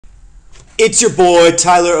It's your boy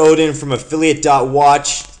Tyler Oden from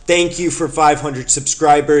Affiliate.Watch. Thank you for 500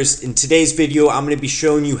 subscribers. In today's video, I'm going to be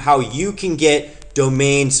showing you how you can get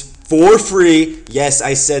domains for free. Yes,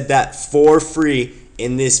 I said that, for free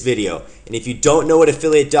in this video. And if you don't know what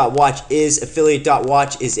Affiliate.Watch is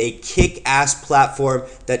a kick-ass platform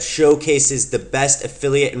that showcases the best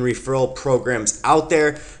affiliate and referral programs out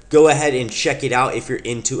there. Go ahead and check it out if you're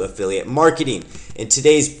into affiliate marketing. In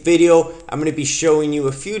today's video, I'm going to be showing you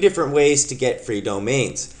a few different ways to get free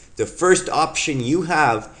domains. The first option you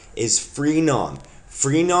have is Freenom.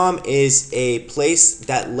 Freenom is a place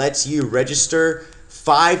that lets you register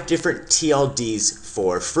 5 different TLDs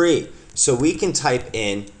for free. So we can type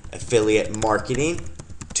in affiliate marketing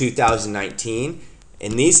 2019,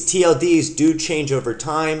 and these TLDs do change over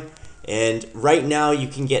time. And right now you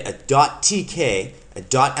can get a .tk, a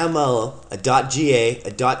 .ml, a .ga,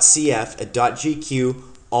 a .cf, a .gq,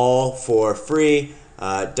 all for free.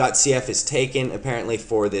 .cf is taken apparently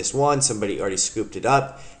for this one. Somebody already scooped it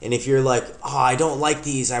up. And if you're like, oh, I don't like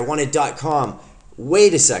these, I want a .com,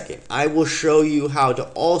 wait a second. I will show you how to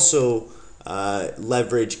also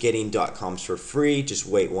leverage getting .coms for free. Just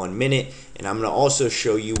wait 1 minute, and I'm going to also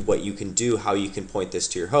show you what you can do, how you can point this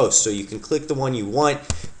to your host. So you can click the one you want,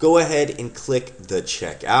 go ahead and click the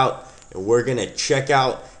checkout, and we're going to check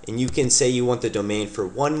out, and you can say you want the domain for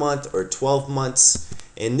 1 month or 12 months.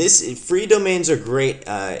 And this free domains are great.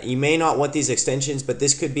 You may not want these extensions, but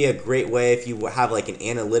this could be a great way if you have like an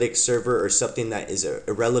analytics server or something that is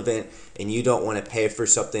irrelevant and you don't want to pay for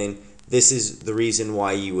something. This is the reason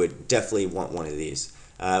why you would definitely want one of these.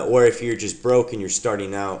 Or if you're just broke and you're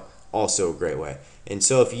starting out, also a great way. And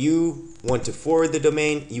so if you want to forward the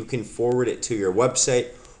domain, you can forward it to your website,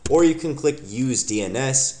 or you can click use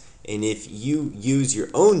DNS. And if you use your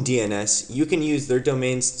own DNS, you can use their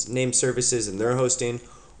domain name services and their hosting,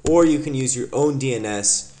 or you can use your own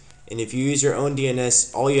DNS. And if you use your own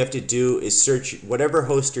DNS, all you have to do is search whatever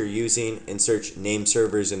host you're using and search name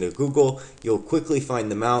servers into Google. You'll quickly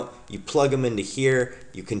find them out. You plug them into here,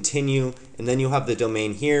 you continue, and then you'll have the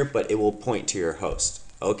domain here, but it will point to your host.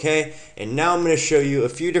 Okay, and now I'm going to show you a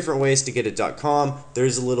few different ways to get a .com.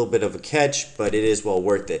 There's a little bit of a catch, but it is well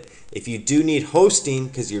worth it. If you do need hosting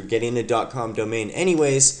because you're getting a .com domain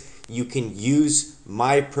anyways, you can use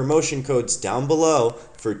my promotion codes down below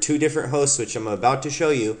for 2 different hosts, which I'm about to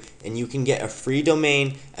show you, and you can get a free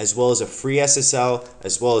domain as well as a free SSL,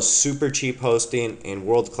 as well as super cheap hosting and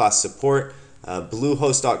world-class support.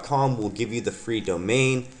 Bluehost.com will give you the free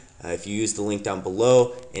domain if you use the link down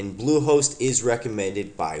below, and Bluehost is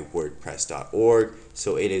recommended by WordPress.org,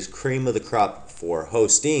 so it is cream of the crop for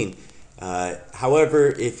hosting. However,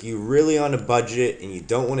 if you're really on a budget and you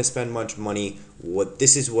don't want to spend much money,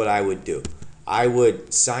 this is what I would do. I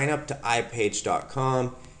would sign up to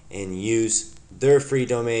iPage.com and use their free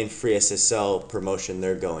domain, free SSL promotion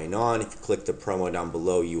they're going on. If you click the promo down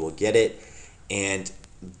below, you will get it. And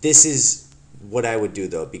this is what I would do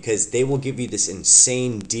though, because they will give you this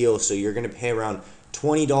insane deal. So you're going to pay around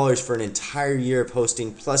 $20 for an entire year of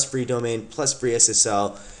hosting, plus free domain, plus free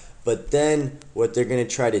SSL. But then what they're going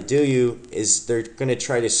to try to do you is they're going to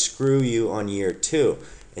try to screw you on year 2.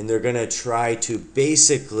 And they're going to try to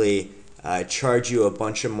basically charge you a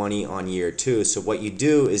bunch of money on year 2. So what you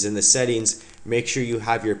do is in the settings, make sure you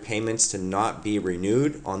have your payments to not be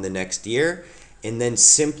renewed on the next year. And then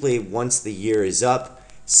simply once the year is up,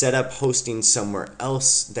 set up hosting somewhere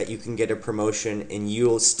else that you can get a promotion, and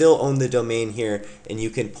you'll still own the domain here, and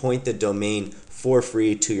you can point the domain for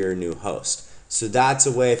free to your new host. So that's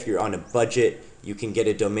a way, if you're on a budget, you can get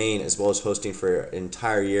a domain as well as hosting for an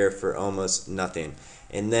entire year for almost nothing.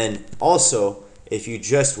 And then also, if you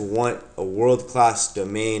just want a world-class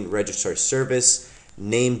domain registrar service,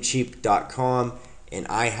 namecheap.com, and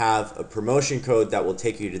I have a promotion code that will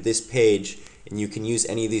take you to this page, and you can use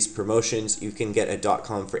any of these promotions. You can get a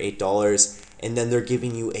 .com for $8, and then they're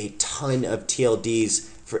giving you a ton of TLDs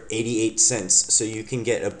for 88 cents. So you can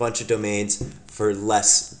get a bunch of domains for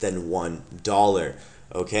less than $1.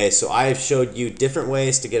 Okay, so I have showed you different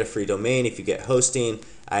ways to get a free domain if you get hosting.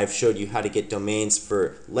 I have showed you how to get domains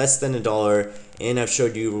for less than $1, and I've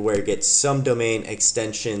showed you where to get some domain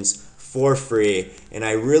extensions for free. And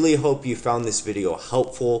I really hope you found this video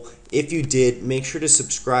helpful. If you did, make sure to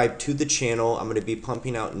subscribe to the channel. I'm going to be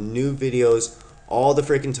pumping out new videos all the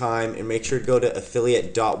freaking time, and make sure to go to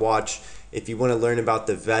Affiliate.Watch if you want to learn about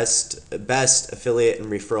the best affiliate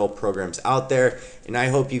and referral programs out there. And I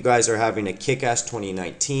hope you guys are having a kick-ass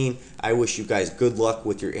 2019. I wish you guys good luck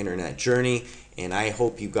with your internet journey, and I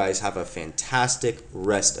hope you guys have a fantastic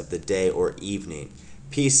rest of the day or evening.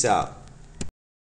 Peace out.